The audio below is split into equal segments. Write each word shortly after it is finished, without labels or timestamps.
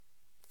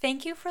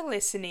Thank you for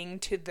listening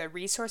to the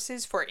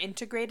Resources for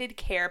Integrated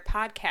Care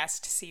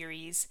podcast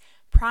series,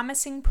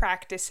 Promising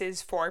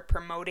Practices for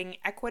Promoting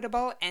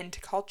Equitable and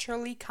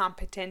Culturally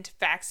Competent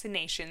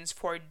Vaccinations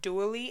for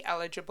Dually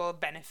Eligible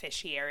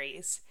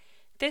Beneficiaries.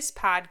 This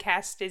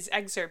podcast is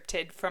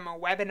excerpted from a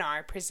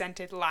webinar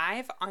presented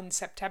live on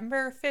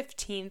September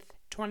 15th,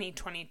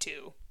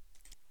 2022.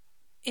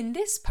 In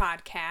this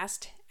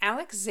podcast,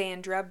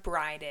 Alexandra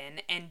Bryden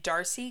and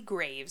Darcy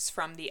Graves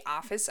from the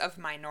Office of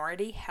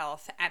Minority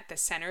Health at the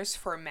Centers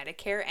for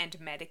Medicare and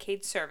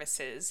Medicaid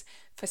Services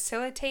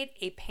facilitate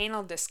a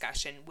panel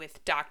discussion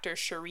with Dr.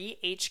 Cherie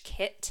H.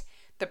 Kitt,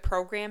 the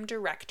Program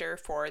Director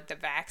for the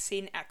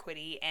Vaccine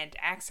Equity and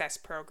Access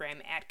Program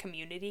at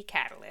Community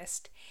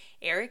Catalyst,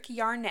 Eric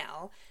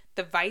Yarnell,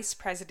 the Vice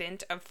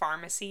President of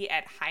Pharmacy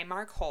at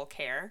Highmark Whole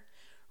Care,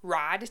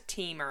 Rod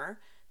Teemer,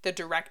 the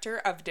Director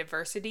of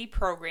Diversity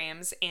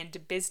Programs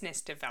and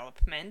Business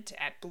Development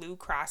at Blue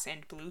Cross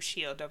and Blue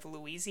Shield of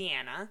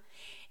Louisiana,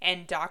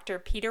 and Dr.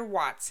 Peter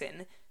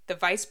Watson, the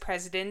Vice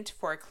President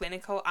for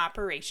Clinical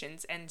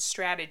Operations and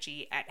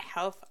Strategy at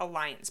Health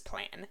Alliance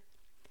Plan.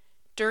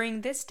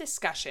 During this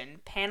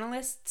discussion,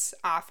 panelists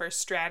offer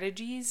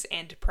strategies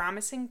and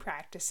promising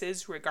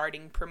practices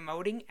regarding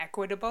promoting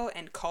equitable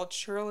and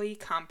culturally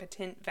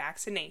competent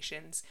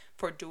vaccinations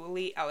for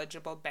dually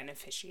eligible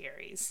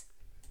beneficiaries.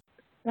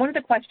 One of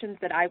the questions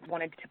that I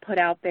wanted to put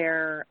out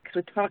there, because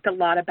we talked a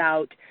lot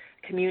about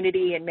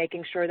community and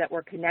making sure that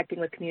we're connecting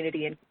with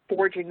community and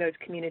forging those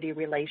community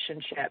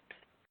relationships,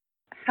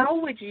 how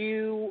would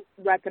you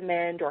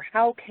recommend, or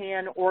how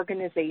can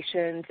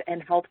organizations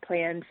and health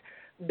plans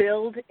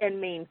build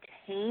and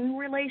maintain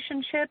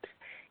relationships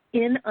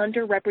in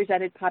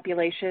underrepresented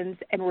populations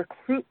and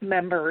recruit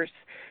members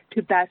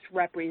to best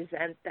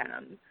represent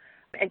them?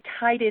 And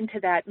tied into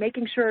that,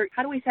 making sure,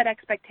 how do we set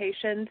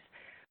expectations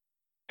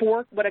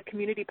for what a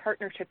community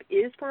partnership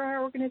is for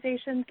our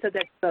organization so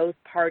that both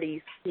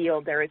parties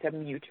feel there is a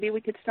mutual? We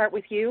could start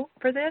with you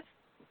for this.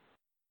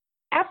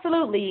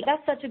 Absolutely.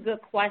 That's such a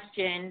good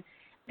question.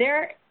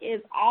 There is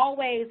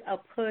always a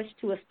push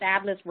to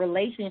establish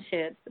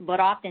relationships, but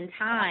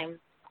oftentimes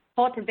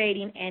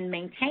cultivating and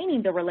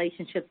maintaining the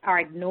relationships are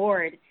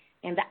ignored,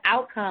 and the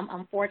outcome,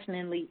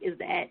 unfortunately, is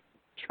that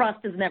trust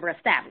is never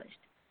established.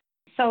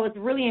 So it's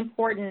really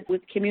important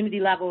with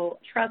community-level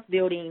trust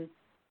building,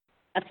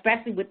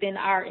 especially within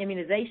our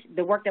immunization,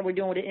 the work that we're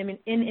doing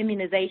in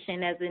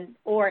immunization,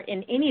 or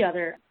in any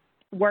other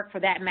work for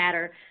that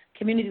matter.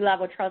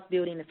 Community-level trust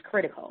building is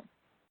critical.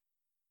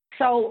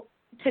 So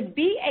to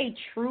be a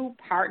true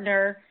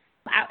partner,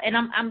 and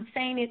I'm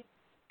saying it,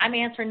 I'm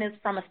answering this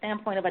from a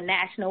standpoint of a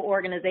national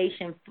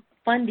organization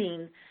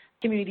funding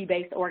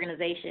community-based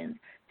organizations.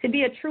 To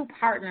be a true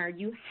partner,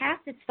 you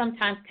have to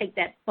sometimes take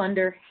that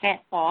funder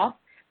hat off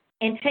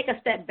and take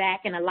a step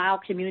back and allow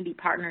community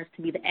partners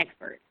to be the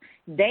experts.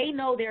 They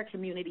know their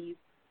communities,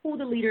 who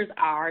the leaders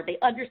are. They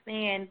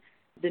understand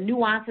the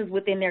nuances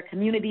within their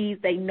communities.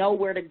 They know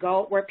where to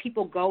go, where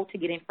people go to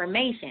get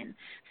information.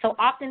 So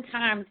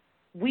oftentimes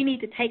we need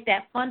to take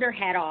that funder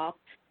hat off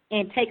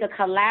and take a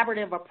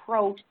collaborative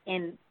approach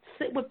and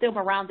sit with them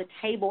around the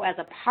table as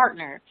a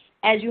partner.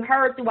 As you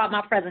heard throughout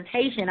my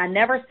presentation, I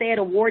never said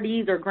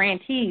awardees or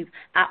grantees.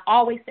 I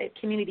always said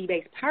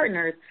community-based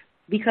partners,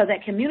 because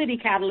at Community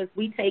Catalyst,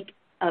 we take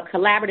a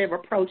collaborative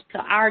approach to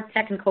our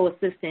technical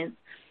assistance,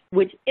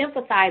 which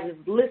emphasizes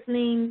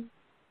listening,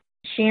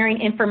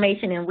 sharing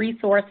information and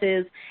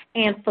resources,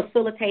 and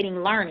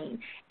facilitating learning.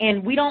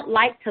 And we don't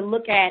like to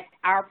look at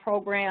our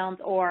programs,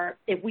 or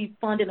if we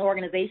fund an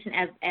organization,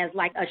 as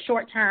like a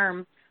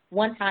short-term,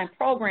 one-time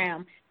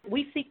program.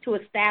 We seek to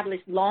establish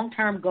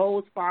long-term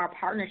goals for our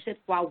partnerships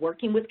while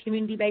working with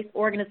community-based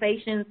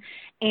organizations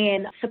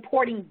and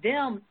supporting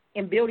them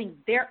in building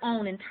their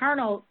own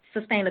internal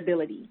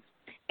sustainability.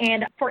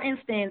 And for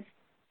instance,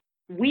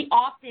 we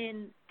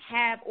often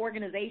have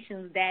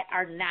organizations that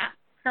are not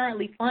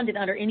currently funded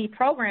under any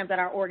programs at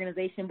our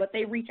organization, but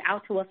they reach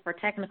out to us for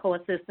technical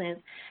assistance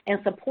and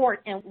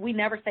support, and we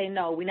never say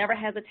no. We never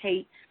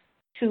hesitate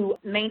to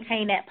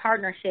maintain that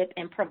partnership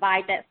and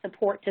provide that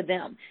support to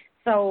them.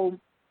 So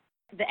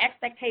the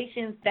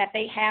expectations that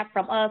they have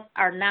from us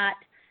are not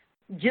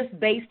just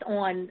based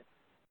on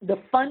the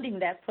funding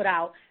that's put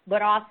out,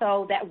 but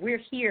also that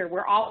we're here.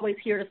 We're always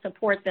here to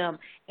support them.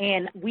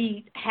 And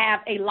we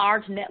have a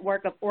large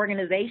network of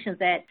organizations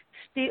that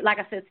still, like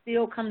I said,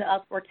 still come to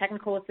us for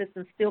technical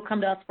assistance, still come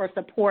to us for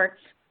support,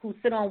 who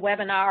sit on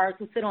webinars,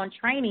 who sit on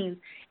trainings,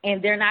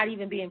 and they're not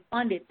even being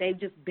funded. They've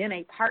just been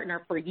a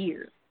partner for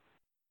years.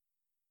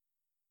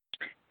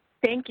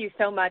 Thank you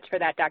so much for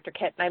that, Dr.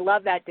 Kitt. And I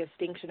love that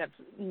distinction of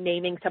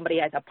naming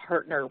somebody as a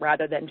partner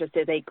rather than just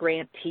as a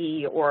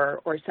grantee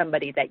or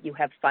somebody that you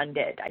have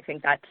funded. I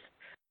think that's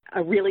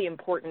a really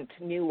important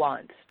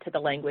nuance to the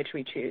language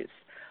we choose.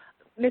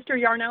 Mr.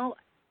 Yarnell,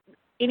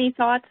 any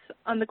thoughts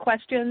on the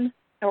question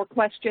or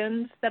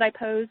questions that I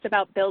posed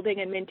about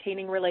building and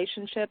maintaining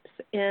relationships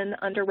in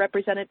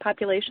underrepresented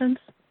populations?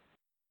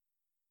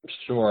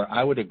 Sure.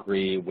 I would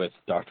agree with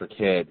Dr.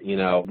 Kitt. You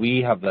know,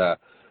 we have the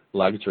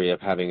luxury of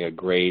having a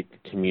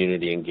great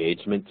community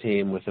engagement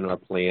team within our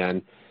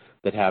plan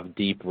that have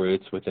deep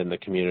roots within the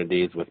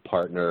communities with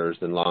partners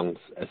and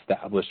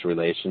long-established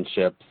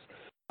relationships.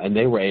 And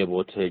they were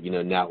able to,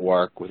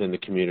 network within the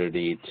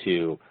community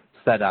to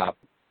set up,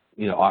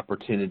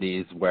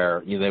 opportunities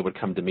where, they would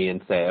come to me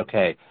and say,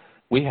 okay,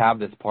 we have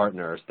this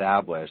partner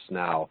established.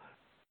 Now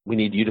we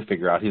need you to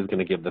figure out who's going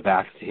to give the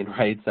vaccine,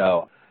 right?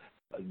 So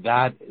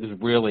that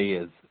really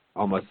is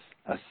almost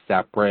a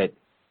separate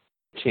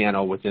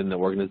channel within the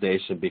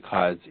organization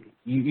because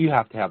you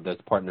have to have those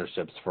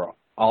partnerships for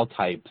all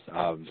types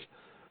of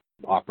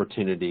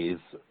opportunities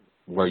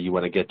where you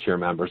want to get to your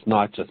members,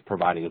 not just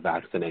providing a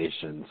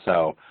vaccination.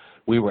 So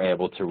we were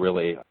able to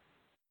really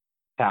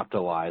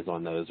capitalize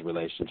on those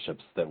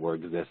relationships that were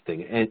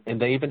existing. And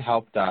they even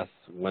helped us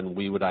when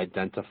we would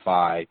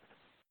identify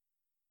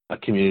a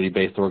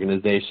community-based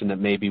organization that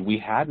maybe we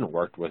hadn't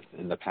worked with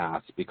in the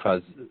past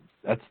because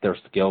that's their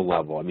skill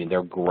level. I mean,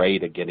 they're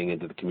great at getting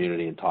into the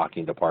community and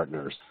talking to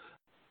partners.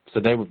 So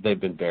they've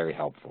been very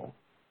helpful.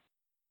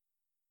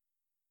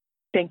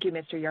 Thank you,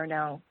 Mr.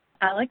 Yarnell.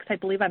 Alex, I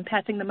believe I'm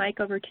passing the mic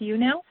over to you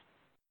now.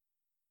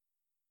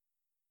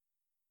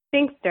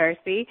 Thanks,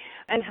 Darcy.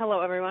 And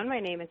hello, everyone. My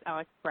name is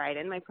Alex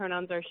Bryden. My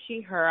pronouns are she,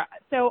 her.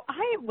 So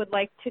I would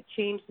like to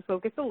change the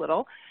focus a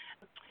little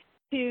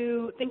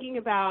to thinking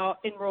about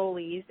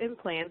enrollees in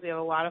plans. We have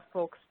a lot of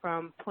folks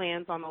from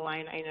plans on the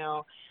line, I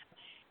know.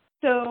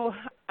 So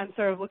I'm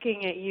sort of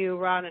looking at you,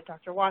 Ron, and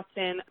Dr.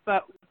 Watson,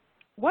 but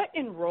what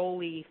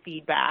enrollee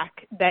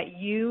feedback that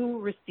you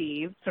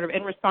received sort of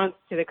in response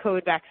to the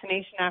COVID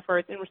vaccination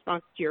efforts, in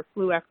response to your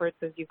flu efforts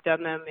as you've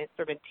done them in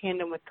sort of in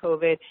tandem with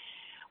COVID,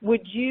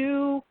 would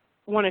you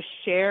want to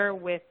share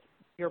with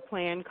your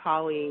plan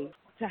colleagues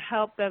to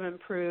help them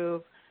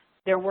improve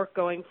their work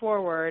going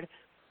forward?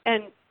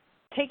 And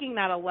taking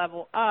that a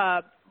level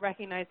up,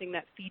 recognizing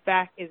that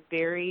feedback is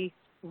very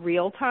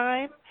real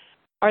time,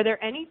 are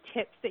there any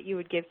tips that you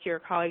would give to your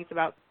colleagues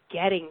about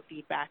getting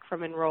feedback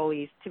from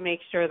enrollees to make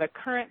sure the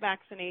current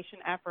vaccination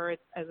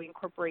efforts, as we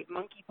incorporate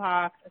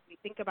monkeypox, as we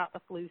think about the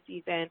flu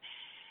season,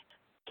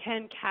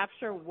 can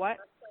capture what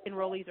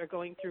enrollees are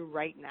going through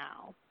right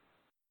now?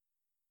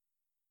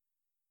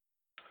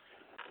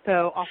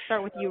 So I'll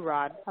start with you,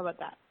 Rod. How about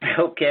that?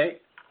 Okay,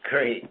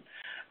 great.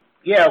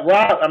 Yeah,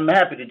 well, I'm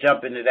happy to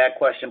jump into that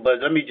question,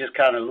 but let me just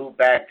kind of loop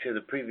back to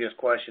the previous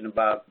question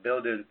about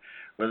building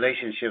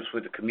relationships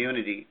with the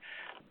community.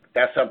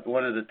 That's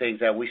one of the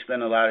things that we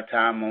spend a lot of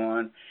time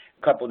on.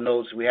 A couple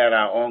notes, we had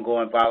our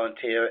ongoing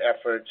volunteer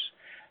efforts.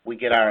 We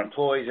get our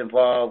employees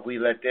involved. We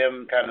let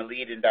them kind of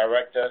lead and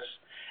direct us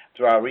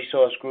through our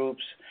resource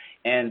groups.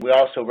 And we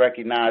also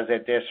recognize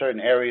that there are certain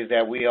areas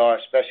that we are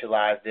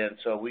specialized in,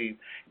 so we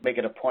make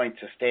it a point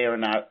to stay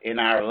in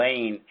our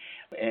lane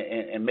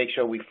and make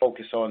sure we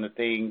focus on the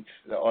things,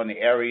 on the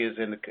areas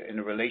and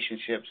the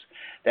relationships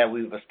that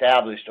we've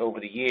established over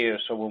the years.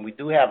 So when we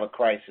do have a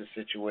crisis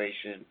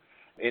situation,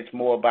 it's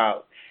more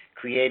about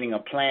creating a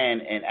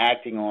plan and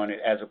acting on it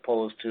as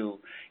opposed to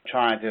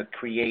trying to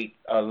create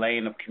a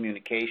lane of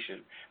communication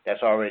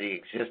that's already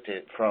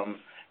existed from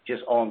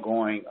just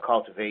ongoing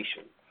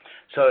cultivation.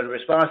 So in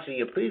response to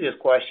your previous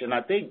question,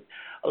 I think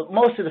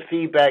most of the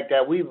feedback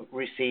that we've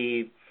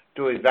received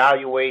through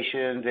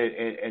evaluations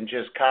and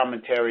just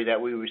commentary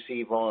that we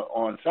receive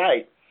on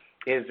site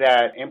is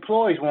that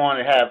employees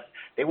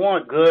they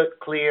want good,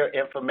 clear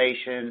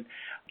information.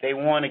 They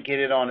want to get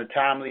it on a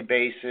timely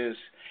basis,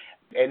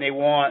 and they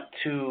want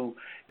to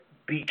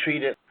be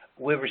treated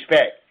with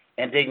respect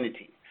and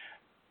dignity.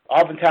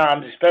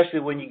 Oftentimes, especially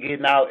when you're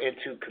getting out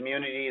into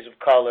communities of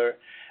color,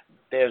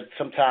 there's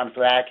sometimes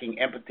lacking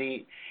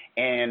empathy,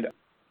 and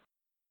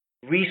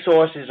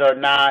resources are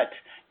not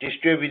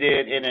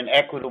distributed in an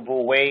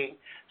equitable way,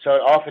 so it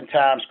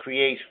oftentimes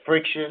creates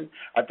friction.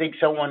 I think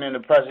someone in the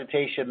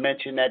presentation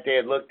mentioned that they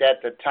had looked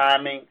at the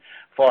timing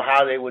for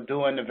how they were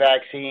doing the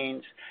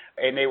vaccines,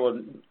 and they were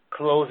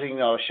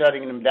closing or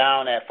shutting them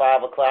down at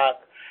 5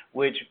 o'clock,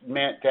 which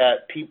meant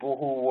that people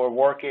who were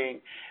working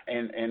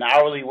in an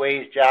hourly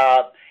wage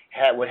job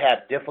would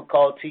have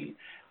difficulty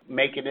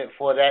making it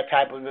for that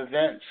type of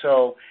event.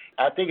 So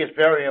I think it's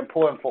very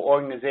important for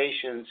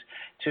organizations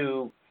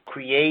to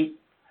create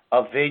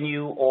a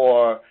venue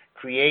or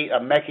create a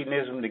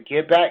mechanism to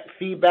get back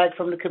feedback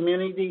from the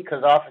community,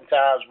 because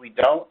oftentimes we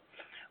don't,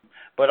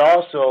 but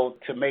also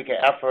to make an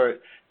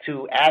effort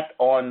to act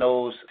on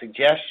those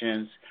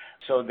suggestions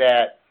so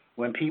that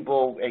when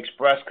people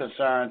express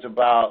concerns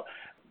about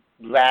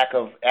lack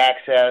of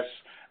access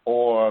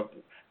or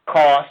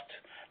cost,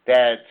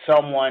 that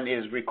someone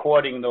is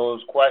recording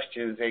those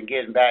questions and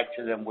getting back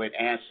to them with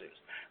answers.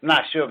 I'm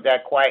not sure if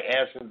that quite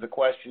answers the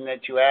question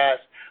that you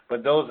asked,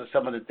 but those are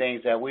some of the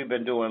things that we've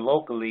been doing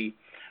locally,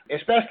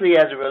 especially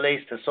as it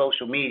relates to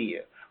social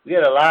media. We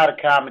get a lot of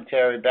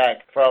commentary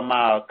back from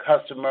our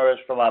customers,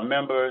 from our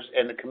members,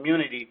 and the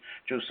community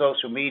through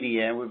social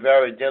media, and we're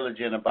very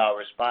diligent about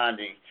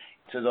responding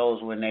to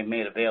those when they're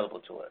made available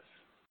to us.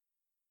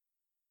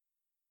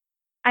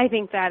 I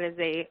think that is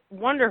a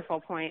wonderful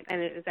point,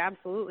 and it is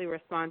absolutely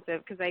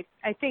responsive, because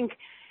I think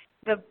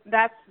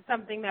that's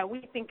something that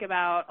we think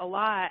about a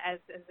lot as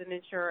an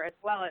insurer as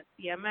well at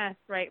CMS,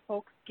 right?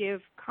 Folks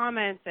give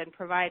comments and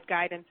provide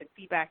guidance and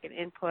feedback and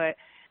input,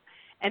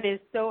 and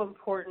it's so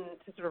important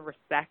to sort of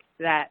respect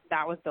that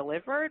was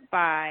delivered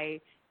by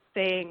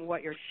saying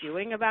what you're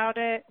doing about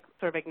it,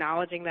 sort of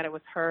acknowledging that it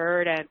was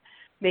heard and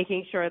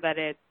making sure that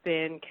it's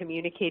been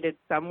communicated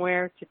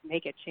somewhere to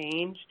make a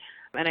change.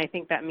 And I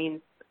think that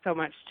means so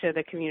much to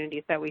the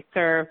communities that we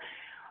serve.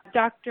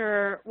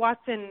 Dr.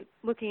 Watson,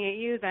 looking at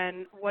you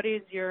then, what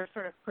is your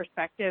sort of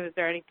perspective? Is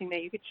there anything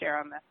that you could share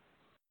on this?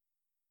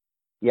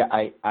 Yeah,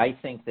 I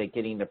think that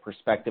getting the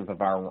perspective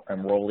of our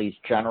enrollees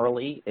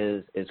generally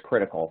is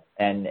critical,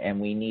 and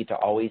we need to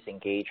always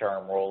engage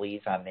our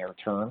enrollees on their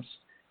terms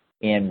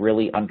and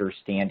really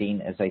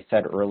understanding, as I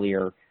said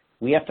earlier,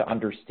 we have to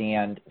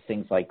understand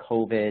things like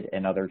COVID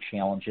and other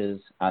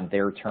challenges on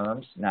their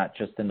terms, not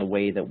just in the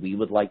way that we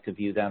would like to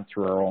view them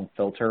through our own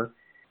filter.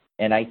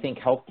 And I think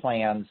health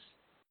plans,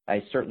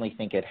 I certainly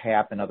think at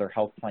HAP and other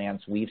health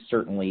plans, we've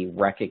certainly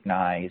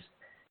recognized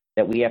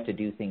that we have to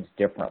do things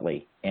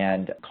differently.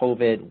 And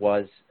COVID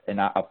was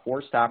a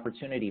forced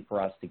opportunity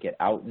for us to get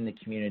out in the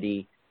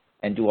community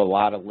and do a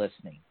lot of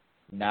listening,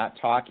 not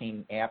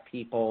talking at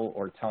people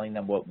or telling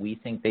them what we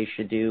think they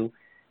should do,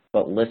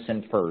 but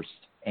listen first.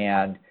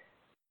 And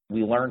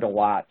we learned a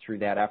lot through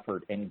that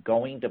effort, and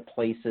going to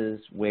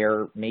places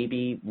where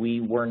maybe we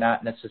were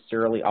not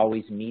necessarily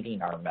always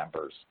meeting our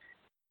members,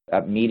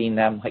 meeting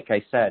them, like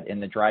I said, in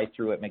the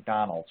drive-thru at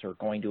McDonald's, or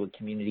going to a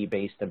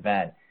community-based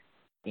event,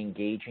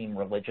 engaging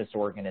religious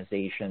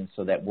organizations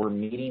so that we're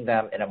meeting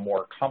them in a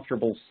more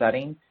comfortable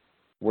setting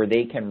where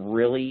they can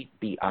really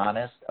be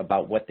honest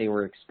about what they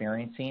were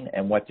experiencing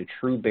and what the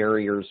true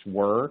barriers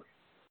were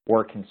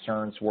or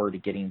concerns were to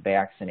getting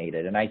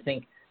vaccinated. And I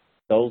think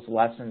those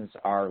lessons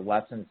are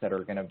lessons that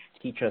are going to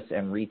teach us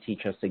and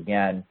reteach us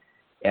again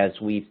as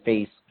we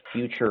face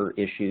future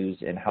issues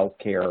in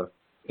healthcare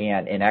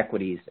and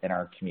inequities in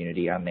our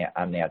community on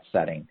that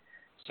setting.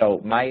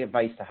 So my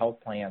advice to health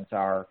plans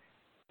are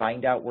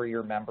find out where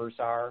your members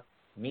are,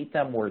 meet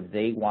them where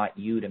they want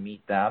you to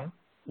meet them,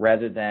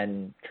 rather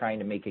than trying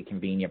to make it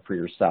convenient for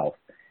yourself.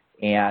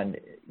 And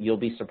you'll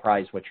be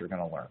surprised what you're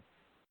going to learn.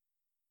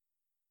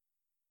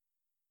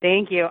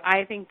 Thank you.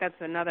 I think that's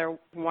another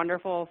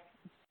wonderful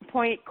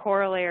point,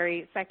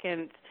 corollary,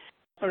 second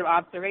sort of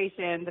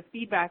observation. The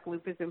feedback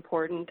loop is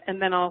important.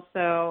 And then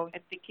also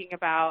thinking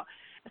about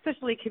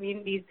especially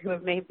communities who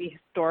have maybe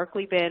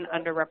historically been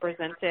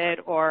underrepresented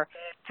or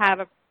have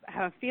a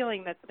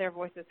feeling that their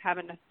voices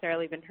haven't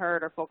necessarily been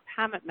heard, or folks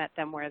haven't met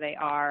them where they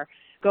are.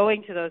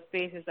 Going to those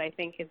spaces, I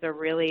think, is a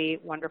really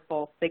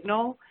wonderful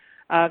signal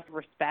of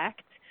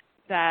respect,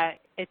 that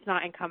it's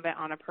not incumbent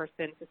on a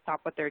person to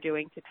stop what they're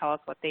doing to tell us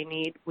what they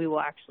need. We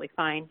will actually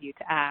find you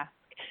to ask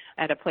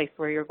at a place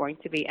where you're going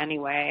to be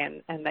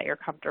anyway, and that you're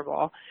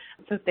comfortable.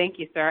 So thank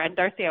you, sir. And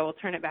Darcy, I will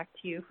turn it back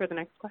to you for the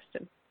next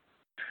question.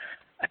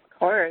 Of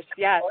course,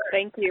 yes.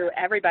 Thank you,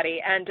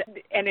 everybody. And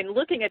in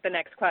looking at the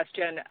next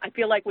question, I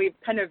feel like we've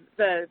kind of,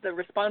 the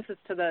responses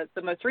to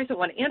the most recent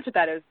one answered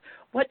that is,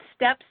 what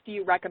steps do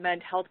you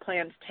recommend health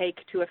plans take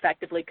to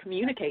effectively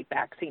communicate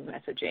vaccine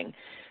messaging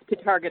to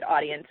target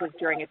audiences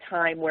during a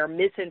time where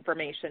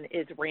misinformation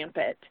is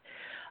rampant?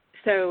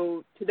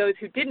 So to those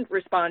who didn't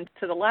respond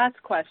to the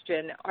last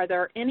question, are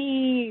there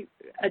any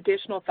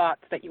additional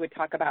thoughts that you would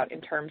talk about in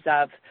terms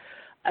of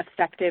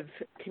effective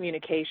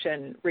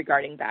communication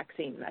regarding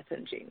vaccine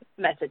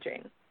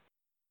messaging?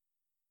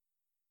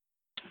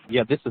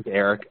 Yeah, this is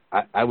Eric.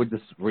 I would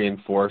just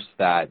reinforce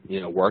that,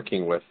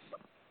 working with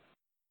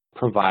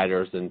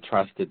providers and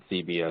trusted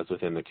CBOs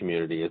within the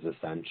community is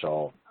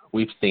essential.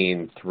 We've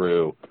seen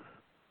through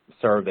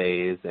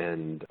surveys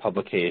and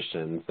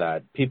publications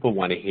that people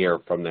want to hear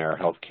from their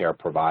healthcare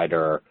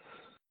provider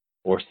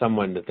or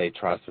someone that they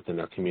trust within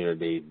their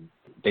community.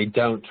 They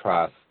don't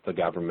trust the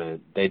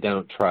government. They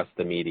don't trust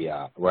the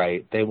media,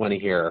 right? They want to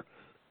hear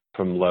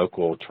from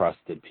local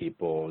trusted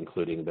people,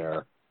 including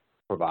their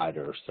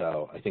providers.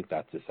 So I think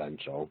that's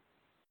essential.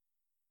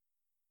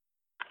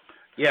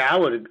 Yeah, I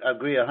would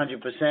agree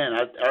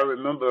 100%. I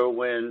remember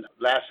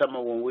last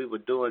summer when we were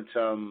doing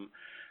some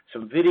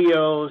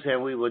videos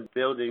and we were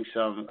building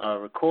some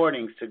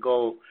recordings to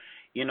go,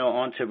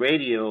 onto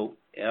radio,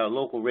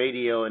 local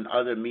radio and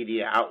other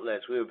media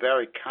outlets. We were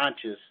very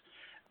conscious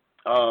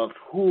of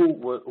who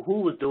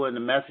was doing the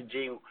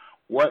messaging,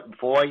 what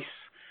voice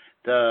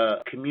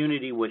the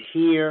community would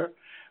hear,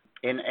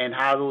 and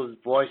how those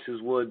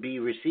voices would be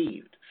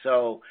received.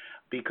 So,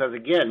 because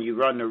again, you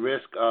run the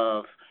risk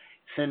of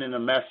sending a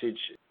message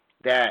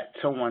that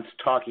someone's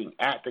talking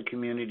at the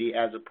community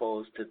as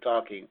opposed to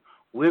talking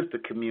with the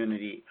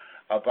community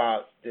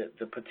about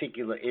the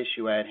particular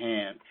issue at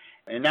hand.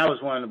 And that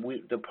was one of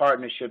the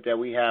partnership that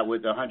we had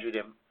with the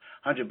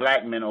 100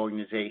 Black Men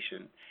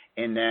organization,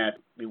 in that,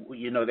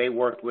 they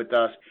worked with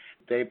us.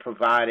 They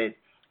provided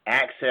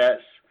access,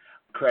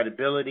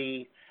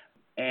 credibility,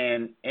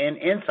 and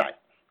insight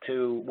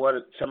to what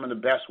are some of the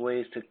best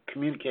ways to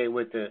communicate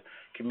with the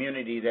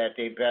community that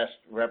they best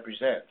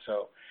represent.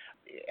 So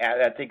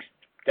I think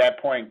that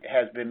point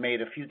has been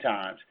made a few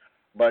times.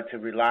 but to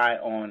rely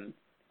on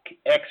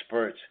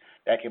experts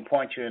that can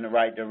point you in the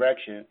right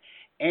direction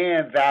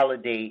and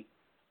validate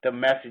the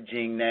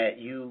messaging that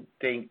you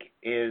think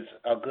is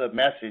a good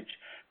message.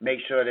 Make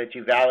sure that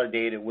you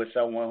validate it with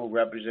someone who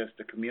represents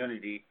the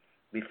community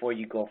before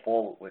you go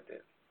forward with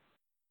it.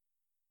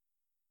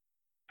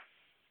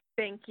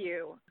 Thank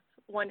you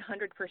 100%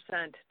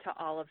 to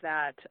all of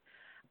that.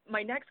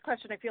 My next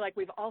question, I feel like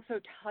we've also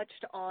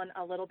touched on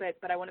a little bit,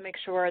 but I want to make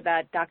sure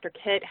that Dr.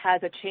 Kitt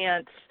has a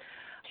chance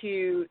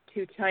to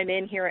chime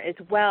in here as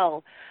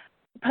well.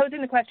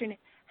 Posing the question,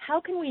 how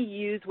can we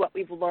use what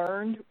we've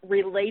learned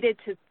related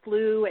to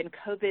flu and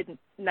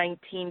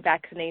COVID-19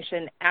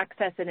 vaccination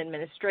access and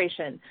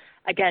administration,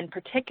 again,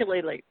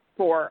 particularly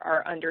for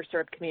our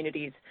underserved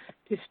communities,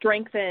 to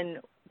strengthen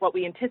what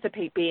we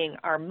anticipate being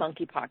our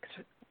monkeypox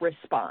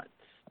response?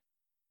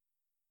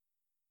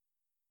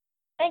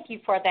 Thank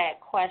you for that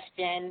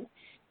question.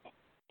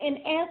 In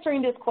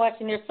answering this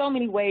question, there's so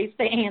many ways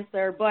to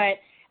answer, but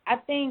I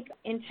think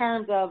in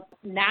terms of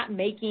not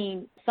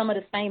making some of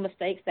the same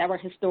mistakes that were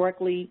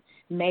historically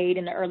made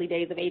in the early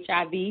days of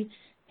HIV,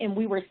 and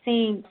we were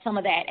seeing some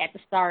of that at the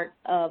start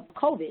of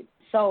COVID.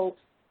 So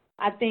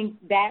I think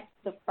that's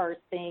the first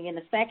thing. And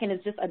the second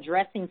is just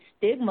addressing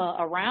stigma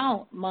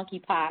around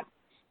monkeypox,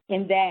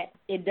 in that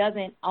it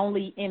doesn't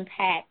only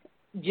impact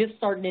just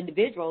certain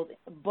individuals,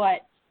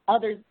 but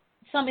others.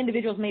 Some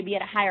individuals may be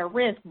at a higher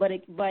risk, but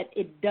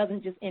it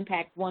doesn't just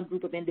impact one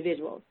group of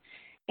individuals.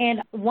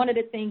 And one of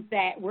the things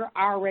that we're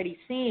already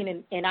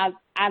seeing, and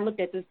I looked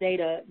at this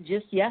data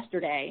just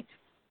yesterday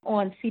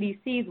on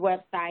CDC's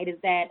website, is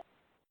that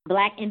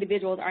Black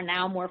individuals are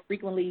now more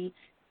frequently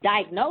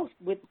diagnosed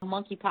with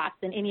monkeypox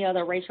than any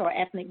other racial or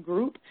ethnic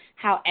group.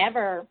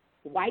 However,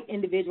 white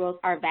individuals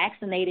are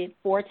vaccinated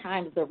 4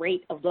 times the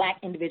rate of Black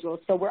individuals.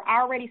 So we're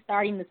already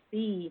starting to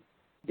see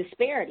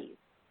disparities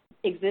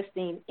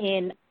existing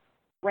in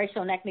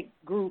racial and ethnic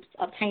groups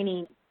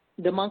obtaining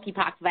the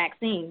monkeypox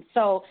vaccine.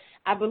 So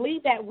I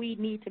believe that we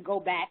need to go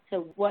back to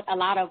what a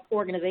lot of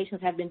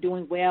organizations have been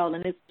doing well,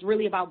 and it's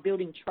really about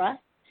building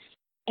trust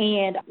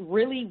and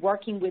really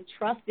working with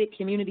trusted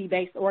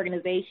community-based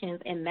organizations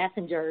and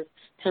messengers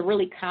to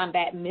really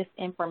combat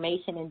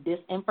misinformation and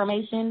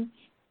disinformation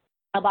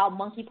about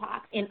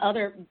monkeypox and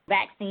other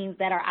vaccines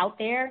that are out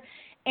there,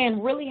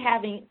 and really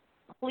having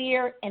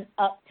clear and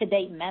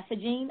up-to-date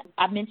messaging.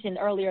 I mentioned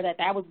earlier that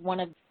was one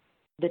of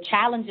the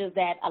challenges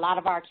that a lot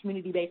of our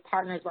community-based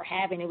partners were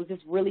having. It was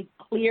just really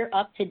clear,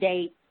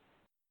 up-to-date,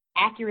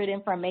 accurate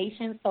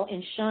information. So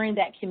ensuring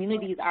that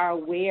communities are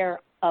aware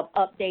of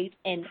updates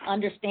and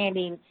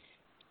understanding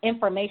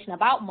information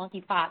about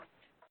monkeypox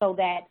so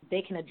that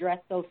they can address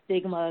those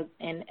stigmas,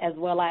 and as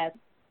well as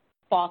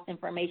false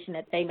information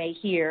that they may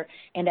hear,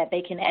 and that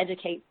they can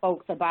educate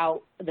folks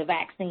about the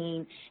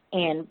vaccine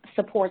and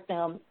support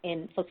them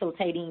in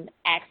facilitating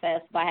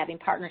access by having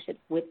partnerships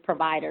with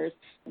providers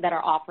that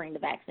are offering the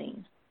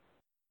vaccine.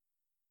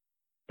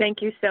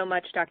 Thank you so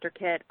much, Dr.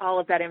 Kitt. All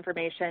of that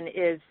information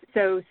is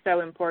so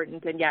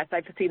important. And yes,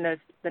 I've seen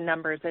the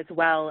numbers as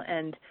well,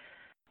 and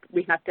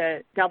we have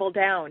to double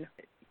down.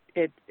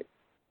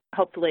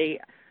 Hopefully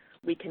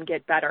we can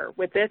get better.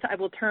 With this, I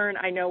will turn.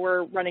 I know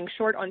we're running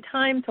short on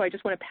time, so I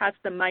just want to pass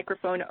the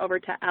microphone over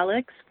to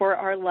Alex for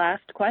our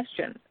last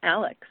question.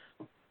 Alex.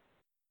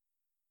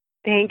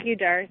 Thank you,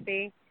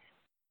 Darcy.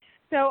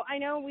 So I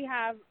know we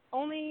have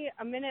only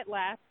a minute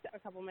left, a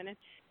couple minutes.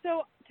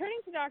 So turning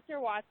to Dr.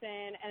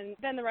 Watson and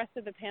then the rest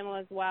of the panel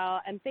as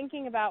well, and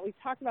thinking about,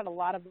 we've talked about a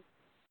lot of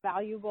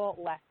valuable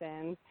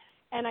lessons,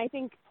 and I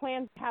think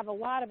plans have a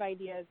lot of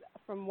ideas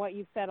from what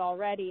you've said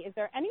already. Is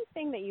there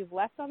anything that you've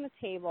left on the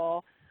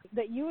table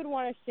that you would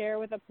want to share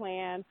with a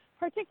plan,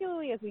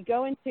 particularly as we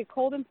go into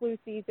cold and flu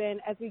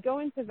season, as we go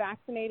into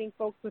vaccinating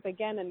folks with,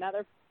 again,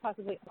 another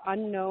possibly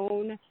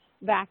unknown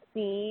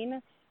vaccine?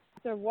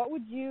 So what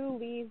would you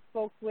leave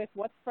folks with?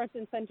 What's front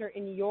and center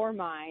in your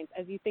mind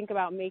as you think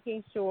about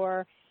making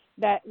sure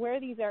that where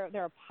there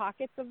are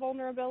pockets of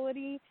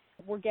vulnerability,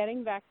 we're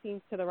getting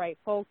vaccines to the right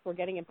folks, we're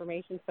getting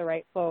information to the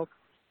right folks?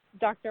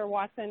 Dr.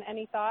 Watson,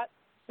 any thoughts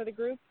for the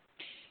group?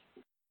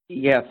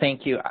 Yeah,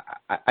 thank you.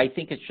 I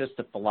think it's just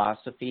a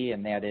philosophy,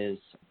 and that is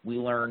we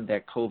learned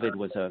that COVID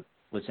was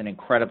an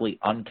incredibly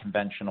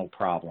unconventional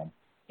problem.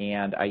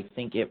 And I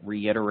think it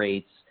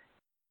reiterates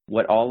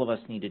what all of us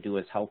need to do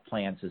as health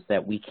plans is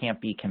that we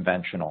can't be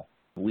conventional.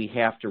 We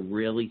have to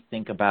really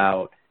think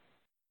about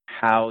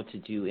how to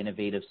do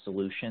innovative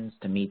solutions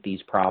to meet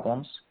these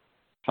problems.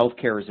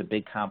 Healthcare is a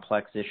big,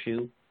 complex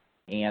issue,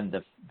 and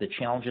the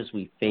challenges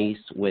we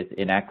face with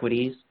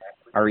inequities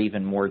are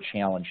even more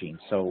challenging.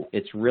 So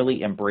it's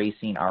really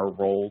embracing our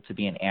role to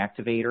be an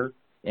activator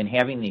and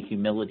having the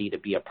humility to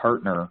be a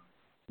partner,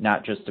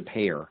 not just a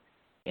payer,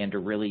 and to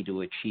really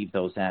to achieve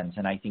those ends.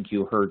 And I think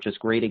you heard just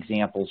great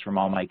examples from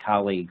all my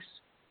colleagues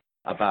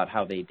about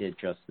how they did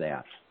just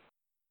that.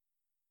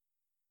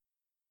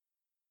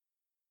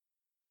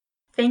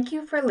 Thank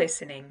you for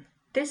listening.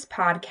 This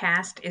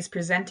podcast is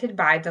presented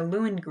by the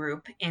Lewin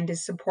Group and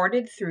is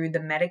supported through the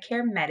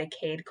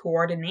Medicare-Medicaid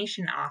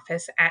Coordination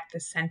Office at the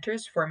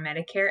Centers for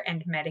Medicare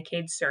and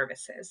Medicaid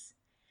Services.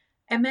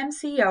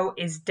 MMCO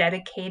is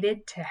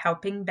dedicated to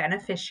helping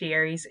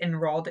beneficiaries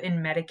enrolled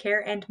in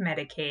Medicare and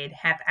Medicaid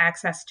have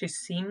access to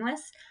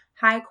seamless,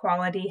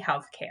 high-quality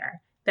health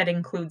care that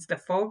includes the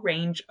full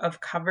range of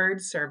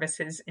covered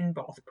services in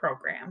both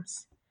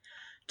programs.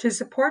 To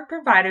support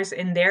providers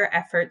in their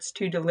efforts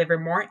to deliver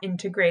more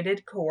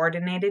integrated,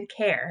 coordinated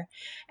care,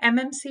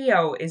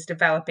 MMCO is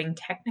developing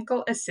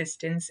technical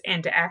assistance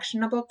and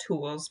actionable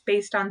tools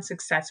based on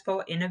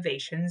successful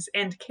innovations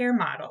and care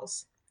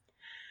models.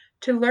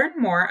 To learn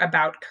more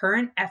about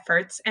current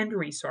efforts and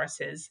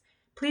resources,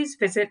 please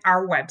visit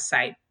our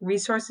website,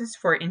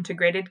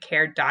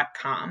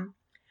 resourcesforintegratedcare.com.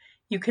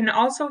 You can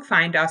also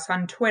find us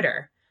on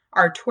Twitter.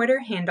 Our Twitter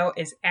handle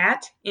is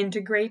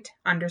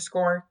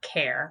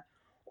 @integrate_care,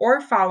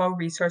 or follow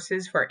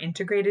Resources for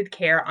Integrated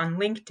Care on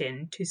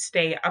LinkedIn to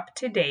stay up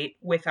to date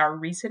with our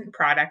recent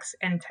products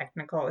and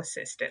technical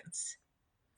assistance.